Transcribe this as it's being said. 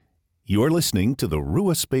You're listening to the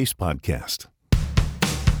Rua Space Podcast.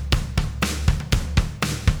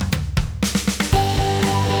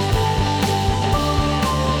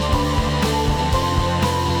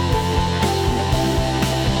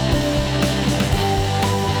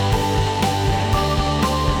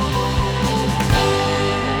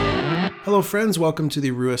 Hello friends, welcome to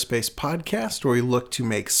the Rua Space Podcast, where we look to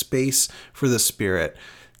make space for the Spirit.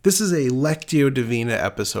 This is a Lectio Divina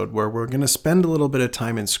episode where we're going to spend a little bit of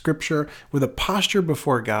time in Scripture with a posture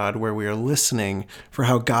before God where we are listening for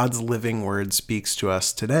how God's living word speaks to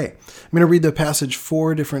us today. I'm going to read the passage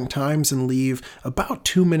 4 different times and leave about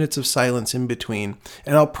 2 minutes of silence in between,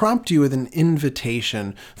 and I'll prompt you with an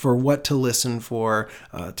invitation for what to listen for,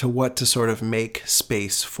 to what to sort of make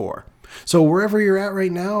space for. So wherever you're at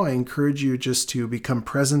right now, I encourage you just to become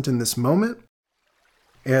present in this moment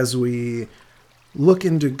as we look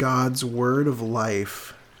into God's word of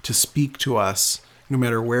life to speak to us, no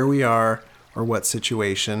matter where we are or what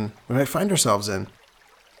situation we might find ourselves in.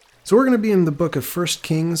 So we're going to be in the book of 1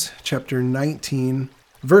 Kings, chapter 19,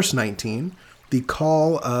 verse 19, the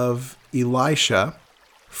call of Elisha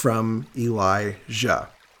from Elijah.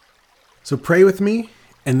 So pray with me,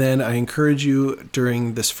 and then I encourage you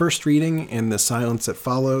during this first reading and the silence that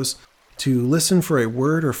follows to listen for a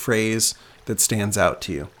word or phrase that stands out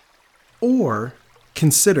to you. Or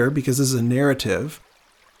consider, because this is a narrative,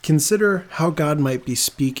 consider how God might be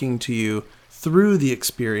speaking to you through the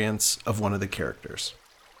experience of one of the characters.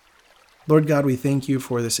 Lord God, we thank you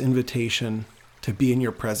for this invitation to be in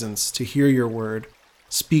your presence, to hear your word.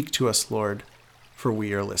 Speak to us, Lord, for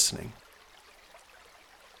we are listening.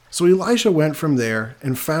 So Elisha went from there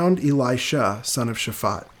and found Elisha, son of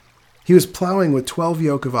Shaphat. He was plowing with 12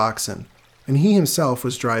 yoke of oxen, and he himself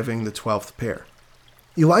was driving the 12th pair.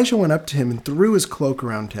 Elisha went up to him and threw his cloak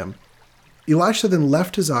around him. Elisha then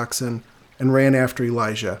left his oxen and ran after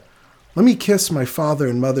Elijah. "Let me kiss my father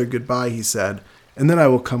and mother goodbye," he said, "and then I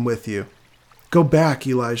will come with you." "Go back,"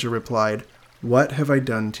 Elijah replied. "What have I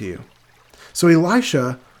done to you?" So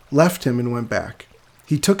Elisha left him and went back.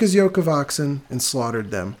 He took his yoke of oxen and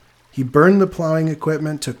slaughtered them. He burned the plowing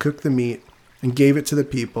equipment to cook the meat and gave it to the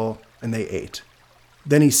people, and they ate.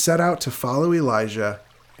 Then he set out to follow Elijah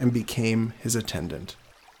and became his attendant.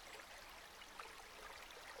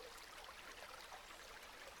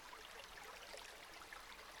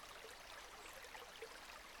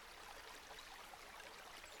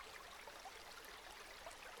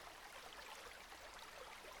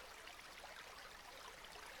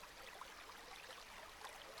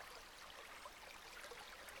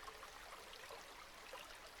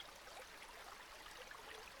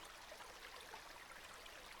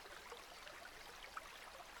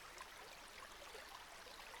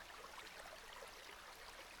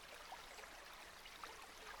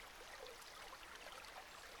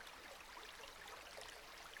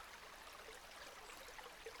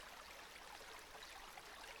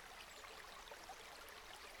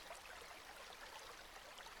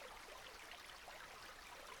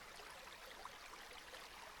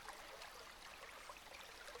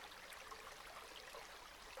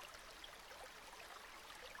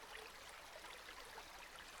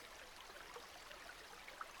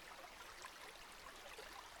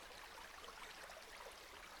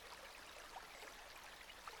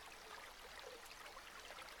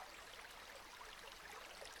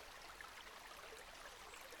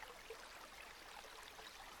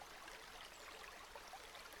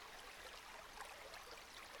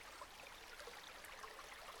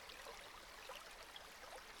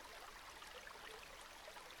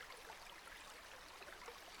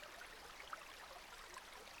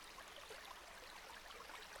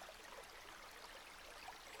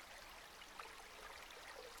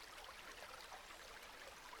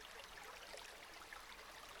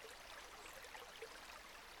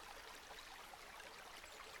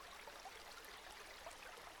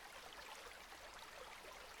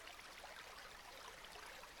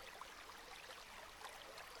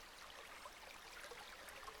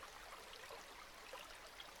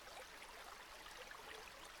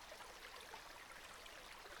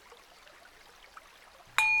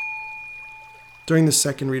 During the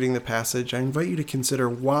second reading of the passage, I invite you to consider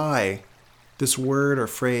why this word or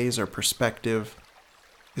phrase or perspective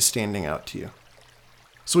is standing out to you.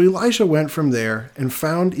 So Elisha went from there and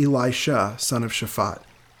found Elisha, son of Shaphat.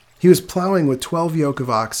 He was plowing with 12 yoke of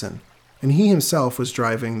oxen, and he himself was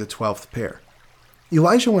driving the 12th pair.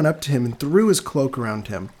 Elisha went up to him and threw his cloak around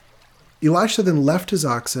him. Elisha then left his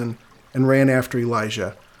oxen and ran after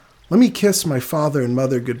Elijah. "Let me kiss my father and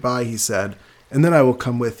mother goodbye," he said, "and then I will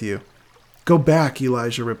come with you." "Go back,"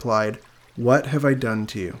 Elijah replied. "What have I done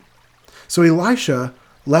to you?" So Elisha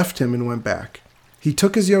left him and went back. He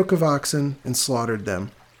took his yoke of oxen and slaughtered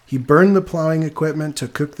them. He burned the plowing equipment to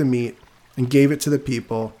cook the meat and gave it to the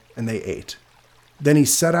people, and they ate. Then he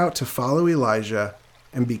set out to follow Elijah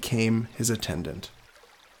and became his attendant.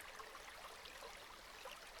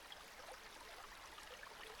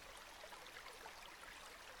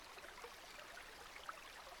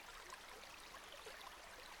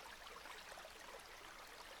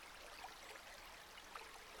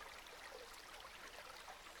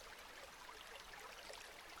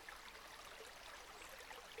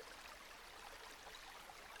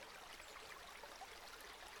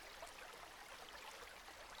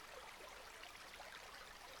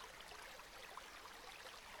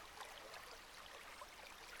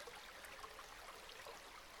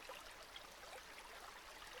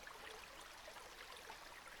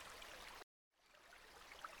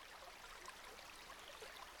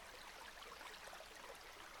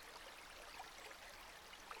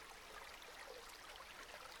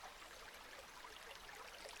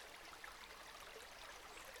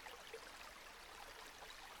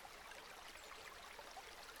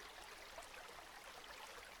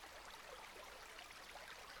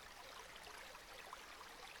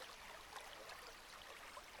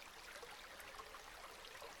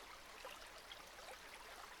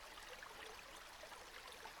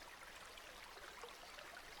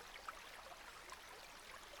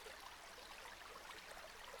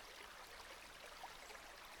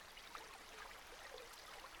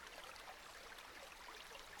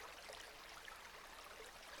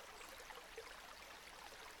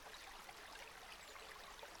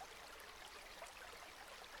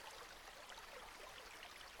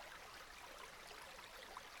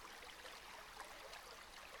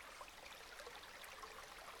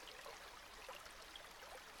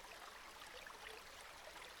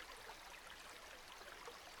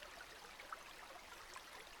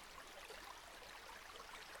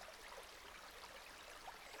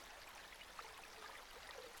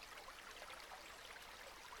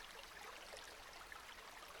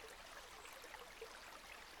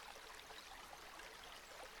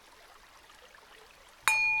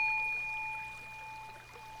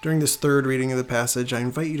 During this third reading of the passage, I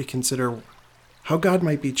invite you to consider how God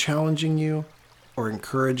might be challenging you or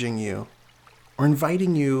encouraging you or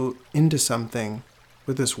inviting you into something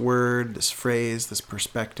with this word, this phrase, this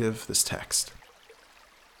perspective, this text.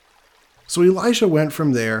 So Elijah went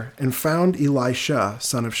from there and found Elisha,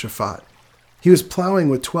 son of Shaphat. He was plowing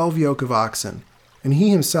with 12 yoke of oxen, and he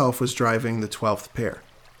himself was driving the 12th pair.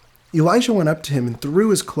 Elijah went up to him and threw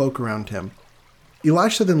his cloak around him.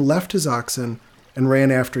 Elisha then left his oxen and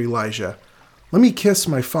ran after Elijah. "Let me kiss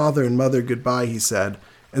my father and mother goodbye," he said,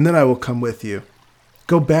 "and then I will come with you."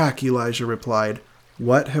 "Go back," Elijah replied.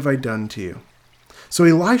 "What have I done to you?" So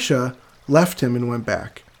Elisha left him and went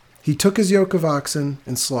back. He took his yoke of oxen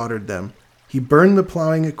and slaughtered them. He burned the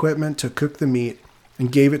plowing equipment to cook the meat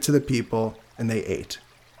and gave it to the people, and they ate.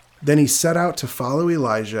 Then he set out to follow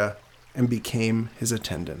Elijah and became his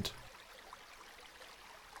attendant.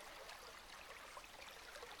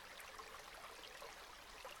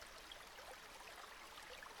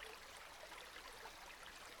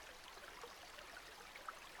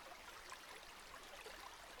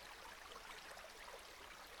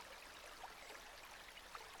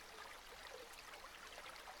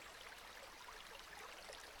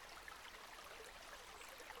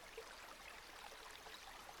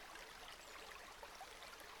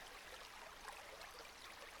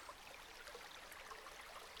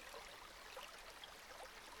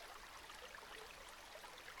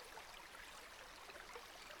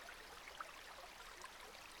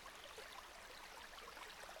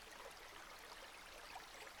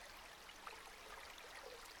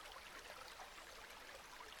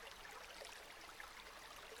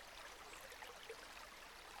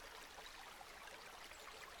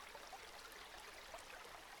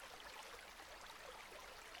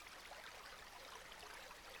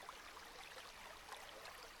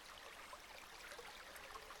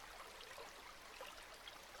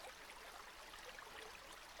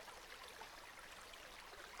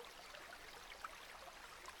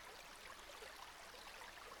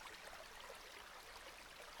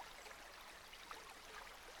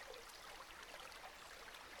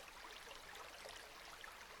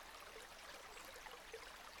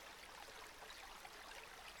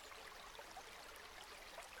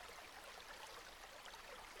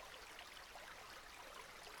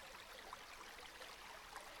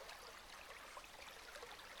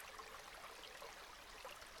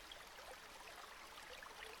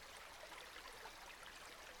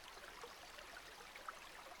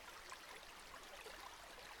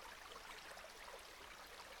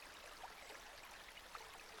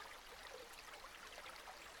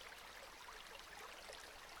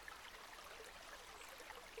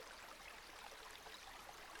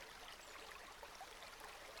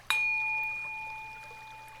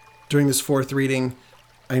 During this fourth reading,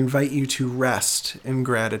 I invite you to rest in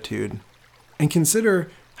gratitude and consider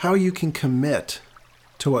how you can commit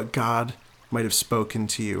to what God might have spoken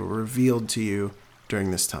to you or revealed to you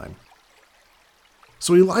during this time.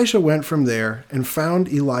 So Elisha went from there and found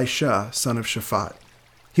Elisha, son of Shaphat.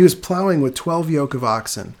 He was plowing with 12 yoke of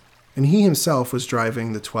oxen, and he himself was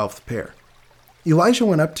driving the 12th pair. Elisha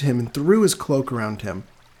went up to him and threw his cloak around him.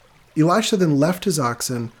 Elisha then left his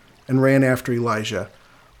oxen and ran after Elijah.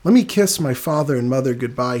 "Let me kiss my father and mother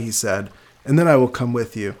goodbye," he said, "and then I will come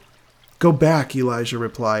with you." "Go back," Elijah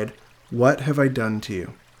replied. "What have I done to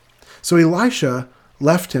you?" So Elisha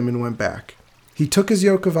left him and went back. He took his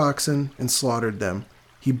yoke of oxen and slaughtered them.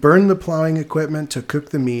 He burned the plowing equipment to cook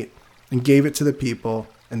the meat and gave it to the people,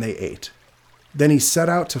 and they ate. Then he set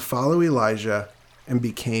out to follow Elijah and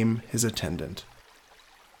became his attendant.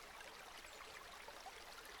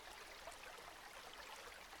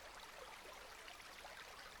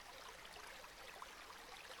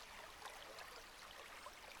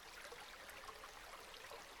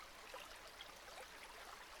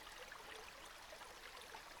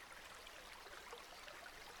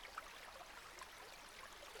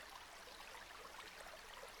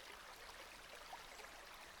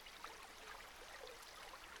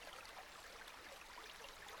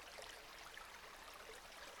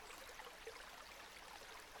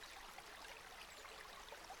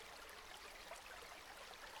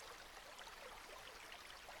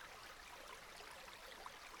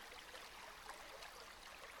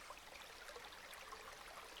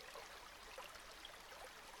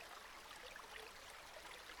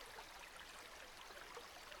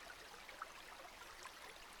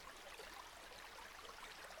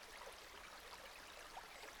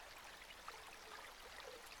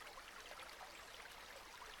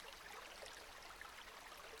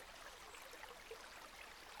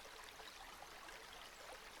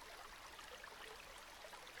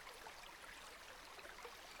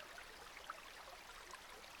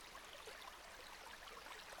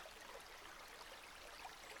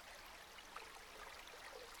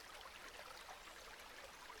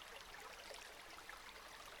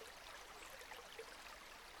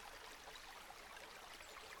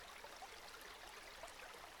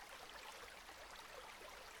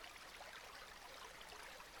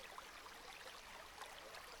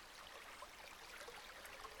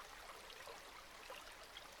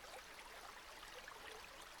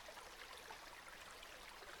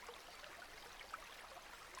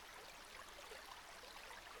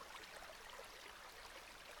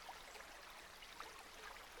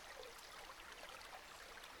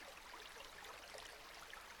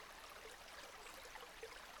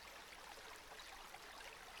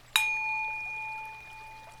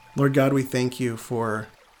 Lord God, we thank you for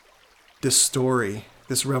this story,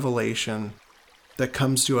 this revelation that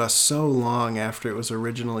comes to us so long after it was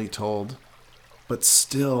originally told, but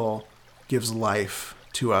still gives life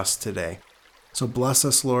to us today. So bless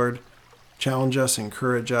us, Lord. Challenge us,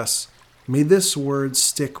 encourage us. May this word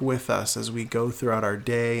stick with us as we go throughout our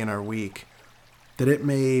day and our week, that it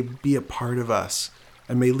may be a part of us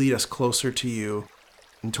and may lead us closer to you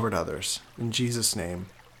and toward others. In Jesus' name,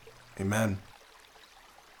 amen.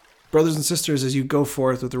 Brothers and sisters, as you go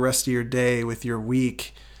forth with the rest of your day, with your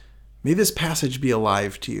week, may this passage be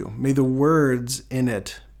alive to you. May the words in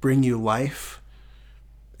it bring you life.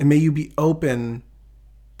 And may you be open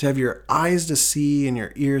to have your eyes to see and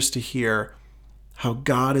your ears to hear how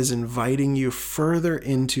God is inviting you further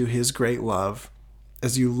into his great love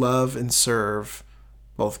as you love and serve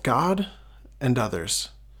both God and others.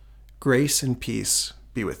 Grace and peace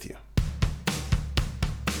be with you.